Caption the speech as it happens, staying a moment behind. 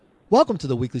Welcome to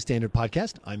the Weekly Standard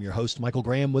Podcast. I'm your host, Michael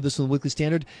Graham. With us on the Weekly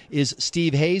Standard is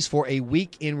Steve Hayes for a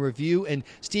week in review. And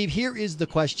Steve, here is the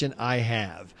question I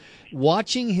have.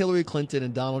 Watching Hillary Clinton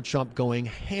and Donald Trump going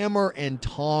hammer and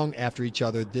tong after each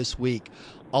other this week,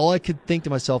 all I could think to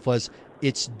myself was,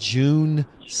 it's June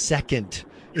 2nd.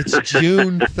 It's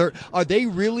June 3rd. Are they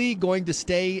really going to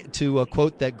stay, to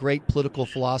quote that great political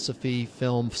philosophy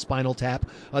film, Spinal Tap,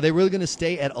 are they really going to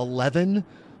stay at 11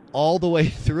 all the way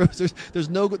through? There's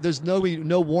no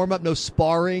warm up, no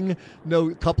sparring,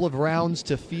 no couple of rounds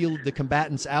to feel the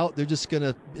combatants out. It's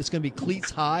gonna be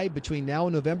cleats high between now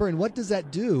and November. And what does that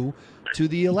do to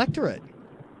the electorate?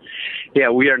 Yeah,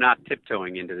 we are not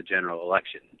tiptoeing into the general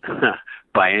election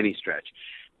by any stretch.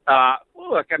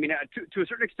 Look, I mean, to a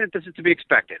certain extent, this is to be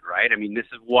expected, right? I mean, this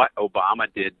is what Obama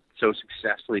did so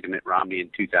successfully to Mitt Romney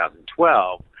in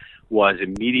 2012. Was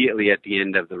immediately at the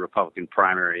end of the Republican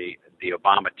primary, the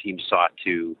Obama team sought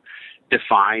to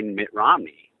define Mitt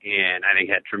Romney, and I think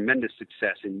had tremendous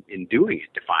success in doing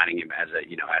it, defining him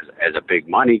as a big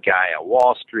money guy, a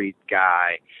Wall Street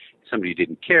guy, somebody who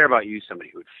didn't care about you,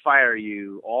 somebody who would fire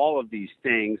you, all of these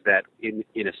things that in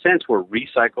a sense were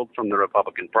recycled from the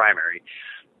Republican primary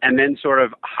and then sort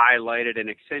of highlighted and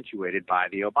accentuated by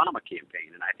the Obama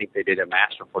campaign. And I think they did a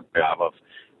masterful job of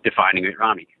defining Mitt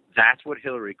Romney. That's what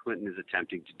Hillary Clinton is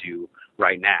attempting to do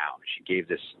right now. She gave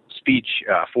this speech,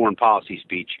 foreign policy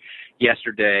speech,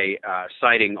 yesterday,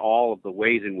 citing all of the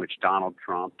ways in which Donald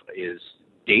Trump is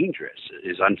dangerous,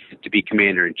 is unfit to be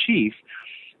commander-in-chief,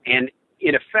 and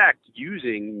in effect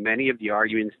using many of the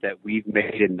arguments that we've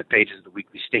made in the pages of the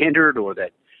Weekly Standard or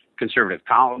that conservative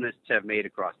columnists have made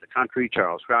across the country,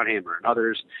 Charles Krauthammer and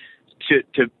others,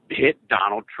 to hit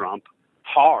Donald Trump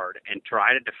hard and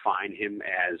try to define him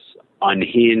as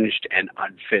unhinged and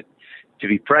unfit to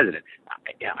be president.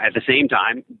 At the same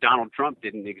time, Donald Trump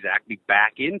didn't exactly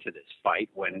back into this fight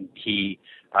when he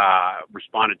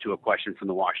responded to a question from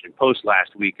the Washington Post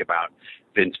last week about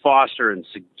Vince Foster and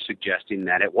suggesting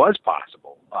that it was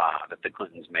possible that the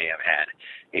Clintons may have had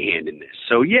a hand in this.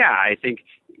 So, yeah, I think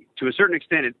to a certain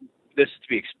extent this is to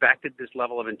be expected, this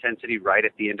level of intensity right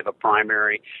at the end of a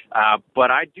primary.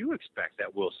 But I do expect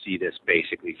that we'll see this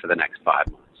basically for the next 5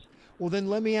 months. Well, then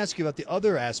let me ask you about the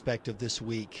other aspect of this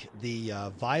week, the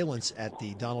violence at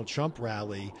the Donald Trump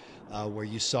rally, where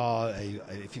you saw,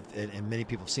 and many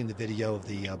people have seen the video of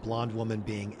the blonde woman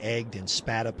being egged and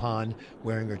spat upon,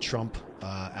 wearing her Trump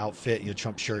outfit,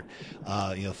 Trump shirt,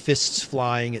 fists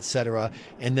flying, etc.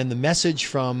 And then the message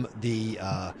from the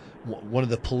one of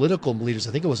the political leaders,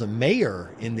 I think it was a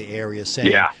mayor in the area,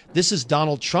 saying, This is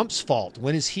Donald Trump's fault.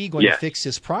 When is he going to fix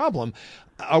this problem?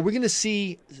 Are we going to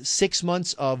see 6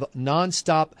 months of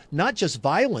nonstop, not just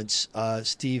violence,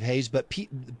 Steve Hayes, but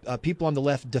people on the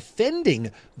left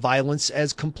defending violence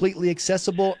as completely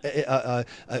accessible,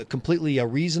 completely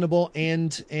reasonable,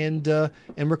 and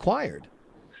required?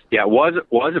 Yeah, it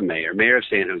was a mayor of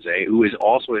San Jose, who is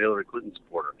also a Hillary Clinton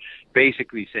supporter,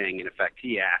 basically saying, in effect,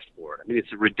 he asked for it. I mean,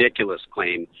 it's a ridiculous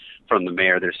claim from the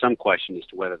mayor. There's some question as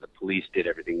to whether the police did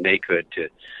everything they could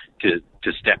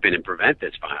to step in and prevent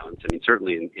this violence. I mean,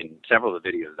 certainly in several of the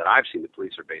videos that I've seen, the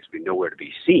police are basically nowhere to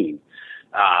be seen.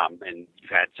 And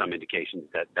you've had some indications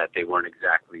that they weren't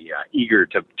exactly eager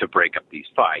to break up these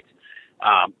fights.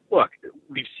 Look,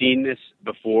 we've seen this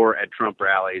before at Trump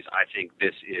rallies. I think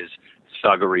this is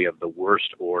thuggery of the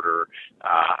worst order.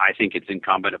 I think it's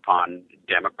incumbent upon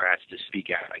Democrats to speak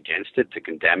out against it, to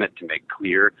condemn it, to make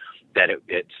clear that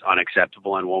it's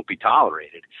unacceptable and won't be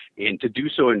tolerated, and to do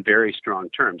so in very strong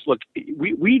terms. Look,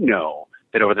 we know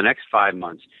that over the next 5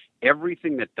 months,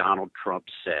 everything that Donald Trump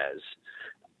says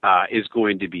is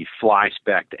going to be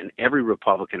fly-specced, and every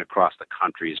Republican across the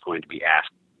country is going to be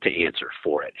asked to answer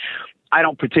for it. I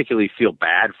don't particularly feel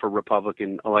bad for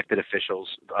Republican elected officials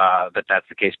that that's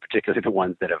the case, particularly the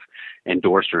ones that have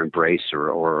endorsed or embraced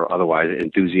or otherwise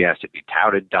enthusiastically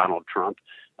touted Donald Trump.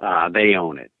 They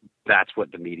own it. That's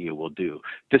what the media will do.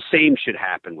 The same should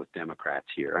happen with Democrats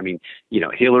here. I mean,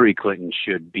 Hillary Clinton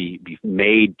should be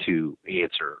made to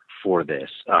answer for this.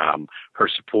 Her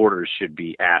supporters should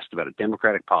be asked about it.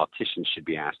 Democratic politicians should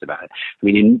be asked about it. I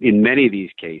mean, in many of these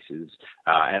cases,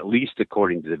 at least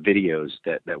according to the videos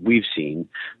that we've seen,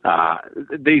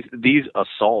 these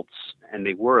assaults, and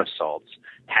they were assaults,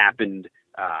 happened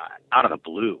out of the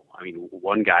blue. I mean,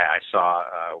 one guy I saw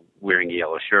wearing a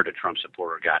yellow shirt, a Trump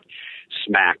supporter, got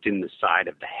smacked in the side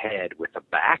of the head with a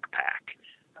backpack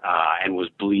and was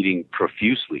bleeding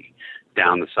profusely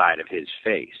down the side of his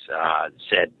face.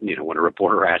 Said, when a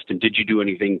reporter asked him, did you do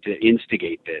anything to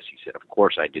instigate this? He said, of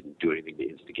course I didn't do anything to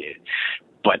instigate it.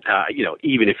 But,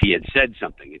 even if he had said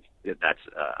something, it's that's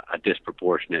a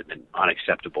disproportionate and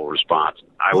unacceptable response.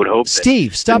 I would hope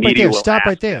Steve, that stop the right media there. will Stop ask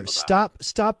right there. them about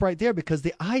Stop right there, because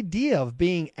the idea of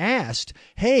being asked,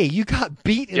 hey, you got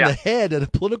beat in the head at a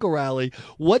political rally.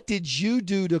 What did you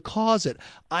do to cause it?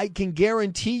 I can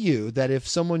guarantee you that if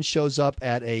someone shows up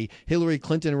at a Hillary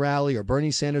Clinton rally or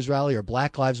Bernie Sanders rally or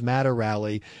Black Lives Matter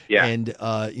rally and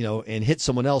and hit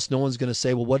someone else, no one's going to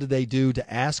say, well, what did they do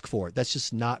to ask for it? That's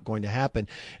just not going to happen.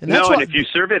 And that's and if you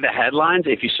survey the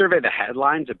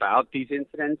headlines, about these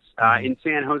incidents in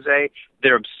San Jose,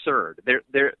 they're absurd.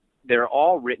 They're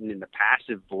all written in the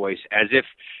passive voice, as if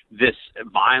this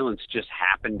violence just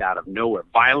happened out of nowhere.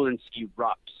 Violence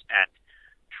erupts at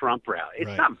Trump rally.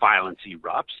 It's not violence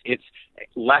erupts. It's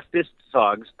leftist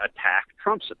thugs attack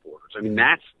Trump supporters. I mean,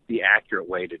 that's the accurate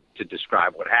way to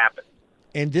describe what happened.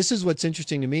 And this is what's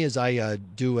interesting to me, is I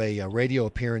do a radio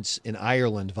appearance in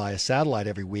Ireland via satellite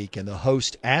every week, and the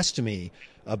host asked me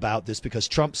about this because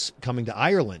Trump's coming to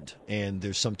Ireland, and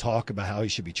there's some talk about how he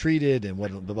should be treated and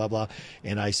what blah blah blah,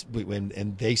 and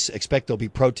they expect there'll be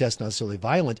protests, not necessarily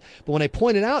violent. But when I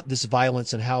pointed out this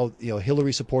violence and how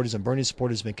Hillary supporters and Bernie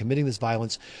supporters have been committing this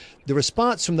violence, the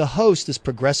response from the host, this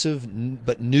progressive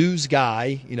but news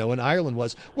guy, in Ireland,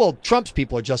 was, well, Trump's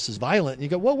people are just as violent. And you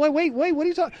go, well, wait, what are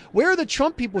you talking? Where are the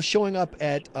Trump people showing up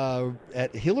at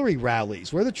Hillary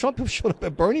rallies? Where are the Trump people showing up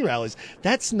at Bernie rallies?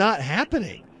 That's not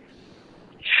happening.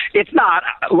 It's not.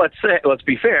 Let's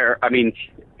be fair. I mean,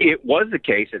 it was the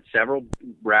case at several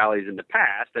rallies in the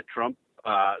past that Trump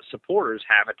supporters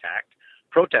have attacked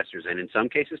protesters, and in some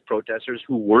cases protesters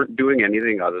who weren't doing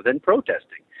anything other than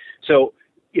protesting. So,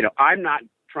 I'm not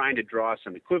trying to draw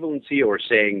some equivalency or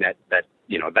saying that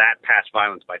past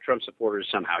violence by Trump supporters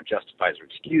somehow justifies or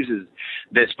excuses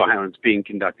this violence being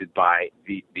conducted by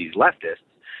these leftists.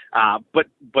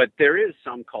 But there is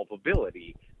some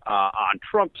culpability on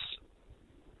Trump's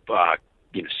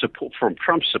support from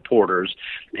Trump supporters,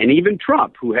 and even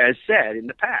Trump, who has said in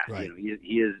the past,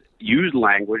 he has used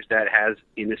language that has,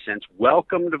 in a sense,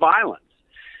 welcomed violence.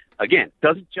 Again,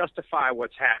 doesn't justify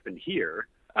what's happened here,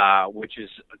 which is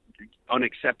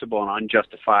unacceptable and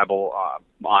unjustifiable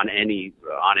on any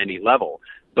level.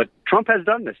 But Trump has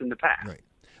done this in the past. Right.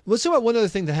 Let's talk about one other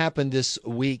thing that happened this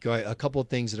week, or a couple of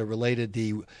things that are related.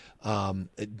 The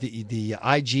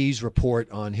IG's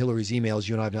report on Hillary's emails.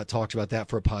 You and I have not talked about that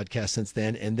for a podcast since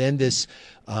then. And then this,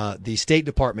 the State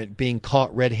Department being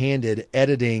caught red-handed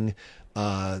editing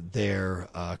their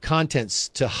contents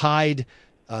to hide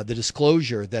the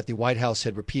disclosure that the White House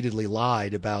had repeatedly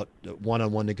lied about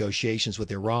one-on-one negotiations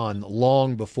with Iran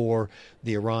long before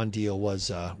the Iran deal was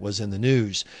in the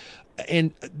news.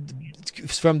 And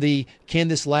from can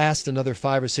this last another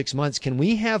 5 or 6 months? Can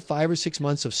we have 5 or 6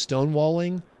 months of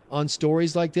stonewalling on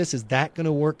stories like this? Is that going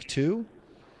to work too?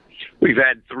 We've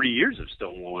had 3 years of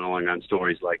stonewalling on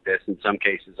stories like this. In some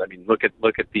cases, I mean, look at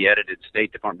the edited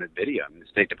State Department video. I mean,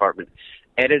 the State Department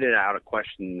edited out a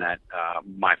question that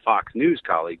my Fox News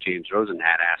colleague James Rosen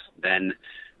had asked then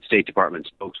State Department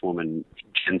spokeswoman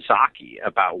Jen Psaki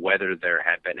about whether there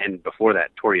had been, and before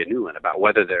that Toria Nuland, about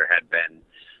whether there had been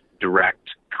direct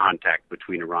contact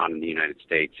between Iran and the United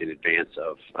States in advance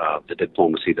of the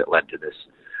diplomacy that led to this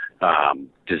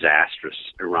disastrous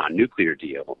Iran nuclear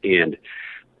deal. And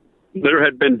there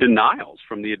had been denials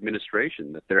from the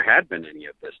administration that there had been any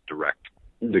of this direct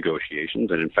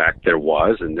negotiations. And in fact, there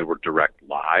was, and there were direct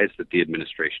lies that the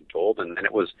administration told. And then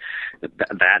it was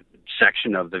that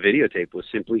section of the videotape was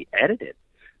simply edited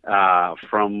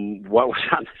from what was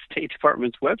on the State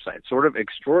Department's website. Sort of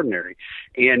extraordinary.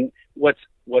 And what's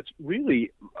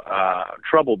really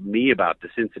troubled me about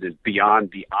this incident,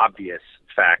 beyond the obvious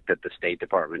fact that the State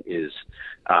Department is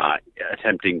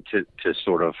attempting to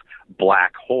sort of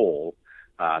black hole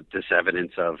this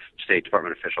evidence of State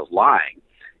Department officials lying,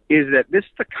 is that this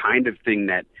is the kind of thing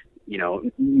that,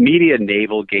 media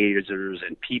navel gazers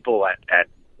and people at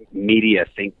media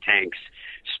think tanks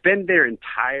spend their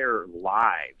entire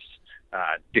lives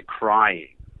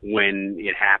decrying when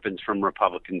it happens from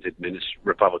Republican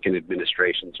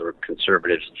administrations or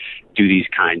conservatives do these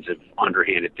kinds of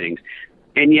underhanded things.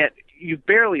 And yet you've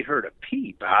barely heard a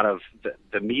peep out of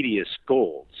the media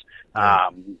scolds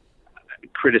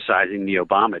criticizing the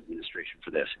Obama administration for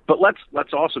this. But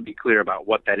let's also be clear about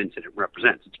what that incident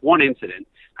represents. It's one incident.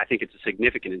 I think it's a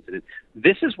significant incident.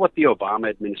 This is what the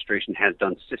Obama administration has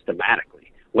done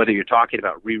systematically. Whether you're talking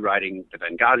about rewriting the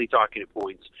Benghazi talking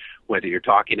points, whether you're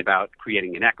talking about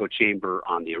creating an echo chamber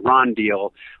on the Iran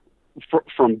deal,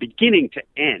 from beginning to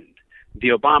end, the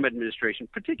Obama administration,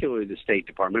 particularly the State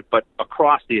Department, but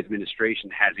across the administration,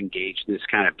 has engaged in this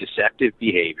kind of deceptive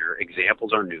behavior.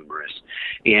 Examples are numerous.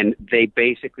 And they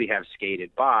basically have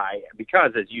skated by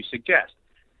because, as you suggest,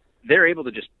 they're able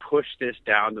to just push this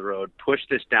down the road,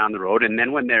 and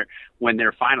then when they're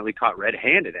finally caught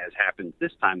red-handed, as happens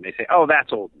this time, they say, "Oh,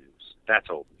 that's old news. That's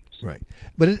old news." Right.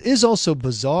 But it is also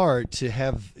bizarre to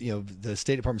have, the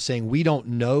State Department saying, we don't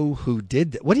know who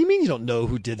did that. What do you mean you don't know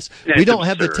who did this? We don't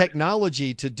have the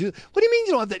technology to do. What do you mean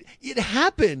you don't have that? It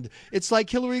happened. It's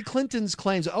like Hillary Clinton's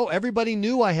claims. Oh, everybody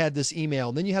knew I had this email.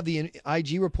 And then you have the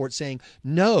IG report saying,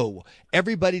 no,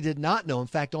 everybody did not know. In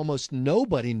fact, almost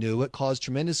nobody knew. It caused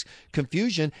tremendous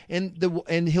confusion.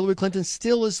 And Hillary Clinton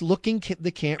still is looking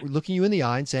you in the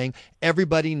eye and saying,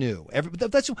 everybody knew.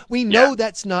 We know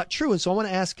that's not true. And so I want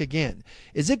to ask again,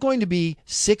 is it going to be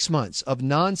 6 months of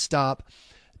nonstop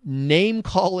name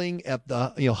calling at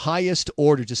the highest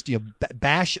order, just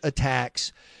bash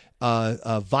attacks,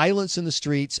 violence in the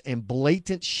streets, and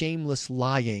blatant, shameless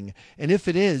lying? And if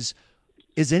it is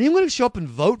anyone going to show up and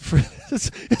vote for this?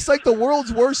 It's like the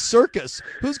world's worst circus.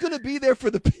 Who's going to be there for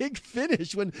the big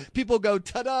finish when people go,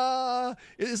 ta-da?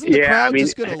 Isn't the crowd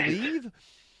just going to leave?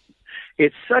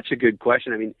 It's such a good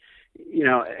question. I mean,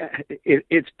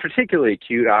 it's particularly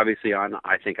acute, obviously, I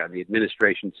think on the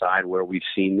administration side, where we've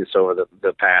seen this over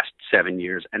the past 7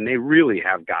 years, and they really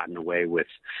have gotten away with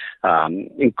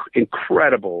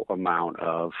incredible amount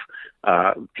of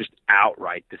just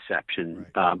outright deception,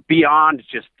 beyond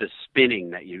just the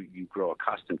spinning that you grow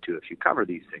accustomed to if you cover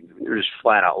these things. I mean, they're just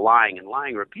flat out lying and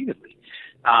lying repeatedly.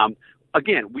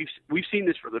 Again, we've seen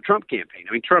this for the Trump campaign.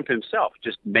 I mean, Trump himself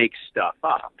just makes stuff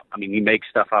up. I mean, he makes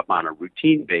stuff up on a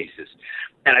routine basis.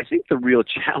 And I think the real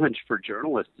challenge for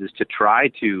journalists is to try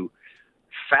to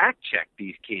fact check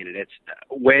these candidates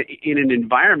in an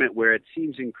environment where it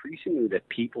seems increasingly that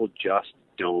people just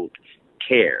don't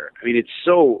care. I mean,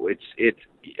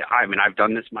 I've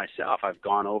done this myself. I've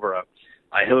gone over a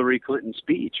Hillary Clinton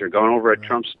speech or gone over a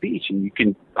Trump speech, and you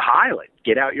can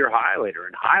get out your highlighter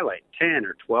and highlight 10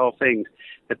 or 12 things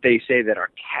that they say that are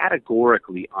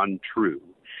categorically untrue,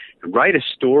 and write a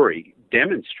story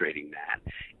demonstrating that.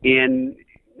 And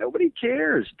nobody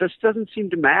cares. This doesn't seem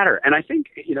to matter. And I think,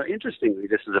 interestingly,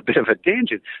 this is a bit of a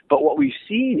tangent, but what we've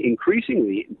seen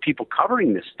increasingly in people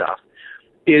covering this stuff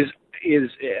is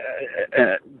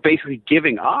basically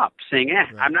giving up, saying,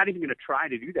 I'm not even going to try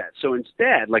to do that. So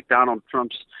instead, like Donald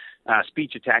Trump's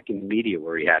speech attacking the media,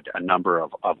 where he had a number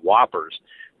of whoppers,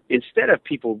 instead of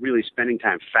people really spending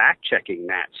time fact-checking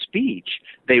that speech,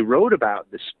 they wrote about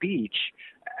the speech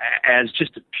as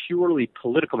just a purely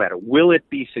political matter. Will it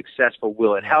be successful?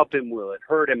 Will it help him? Will it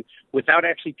hurt him? Without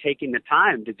actually taking the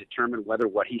time to determine whether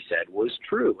what he said was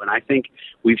true. And I think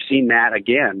we've seen that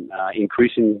again,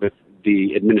 increasing with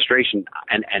the administration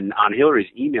and on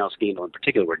Hillary's email scandal in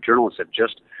particular, where journalists have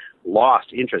just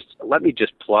lost interest. Let me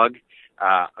just plug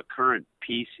a current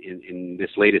piece in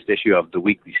this latest issue of the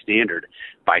Weekly Standard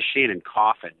by Shannon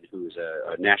Coffin, who's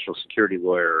a national security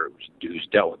lawyer who's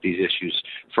dealt with these issues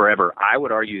forever. I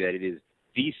would argue that it is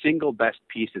the single best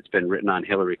piece that's been written on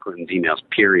Hillary Clinton's emails,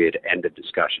 period, end of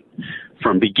discussion.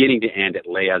 From beginning to end, it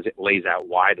lays out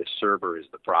why the server is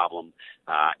the problem.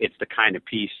 It's the kind of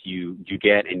piece you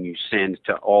get and you send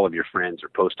to all of your friends or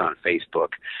post on Facebook,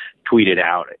 tweet it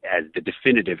out as the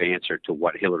definitive answer to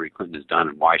what Hillary Clinton has done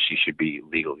and why she should be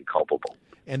legally culpable.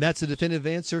 And that's the definitive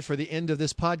answer for the end of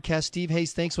this podcast. Steve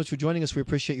Hayes, thanks so much for joining us. We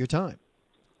appreciate your time.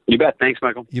 You bet. Thanks,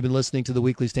 Michael. You've been listening to the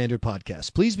Weekly Standard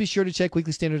Podcast. Please be sure to check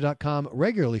weeklystandard.com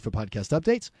regularly for podcast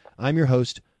updates. I'm your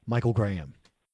host, Michael Graham.